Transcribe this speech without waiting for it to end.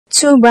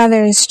Two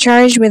brothers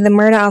charged with the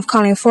murder of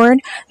Colin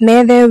Forde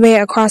made their way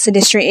across the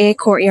District 8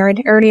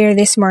 courtyard earlier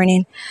this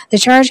morning. The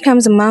charge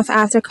comes a month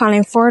after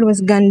Colin Forde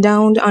was gunned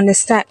down on the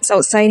steps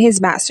outside his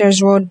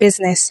Baxter's Road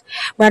business.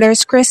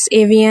 Brothers Chris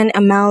Avian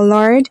Amal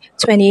Lord,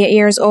 28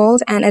 years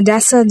old, and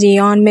Odessa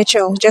Dion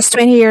Mitchell, just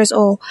 20 years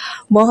old,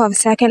 both of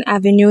 2nd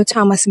Avenue,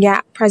 Thomas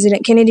Gap,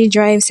 President Kennedy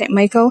Drive, St.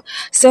 Michael,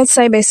 stood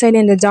side by side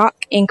in the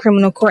dock in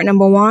Criminal Court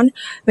Number 1,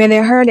 where they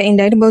heard the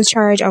indictable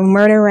charge of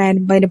murder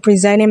read by the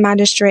presiding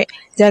magistrate,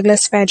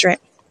 Douglas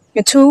Frederick.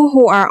 The two,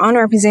 who are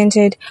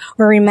unrepresented,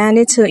 were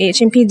remanded to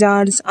HMP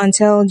Dodds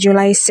until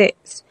July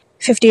 6.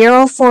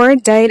 50-year-old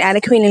Forde died at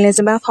the Queen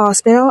Elizabeth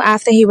Hospital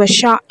after he was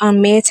shot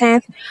on May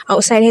 10th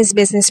outside his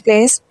business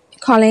place,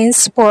 Colin's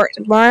Sport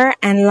Bar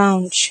and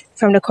Lounge.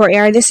 From the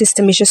courtyard, this is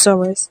Tameisha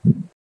Sobers.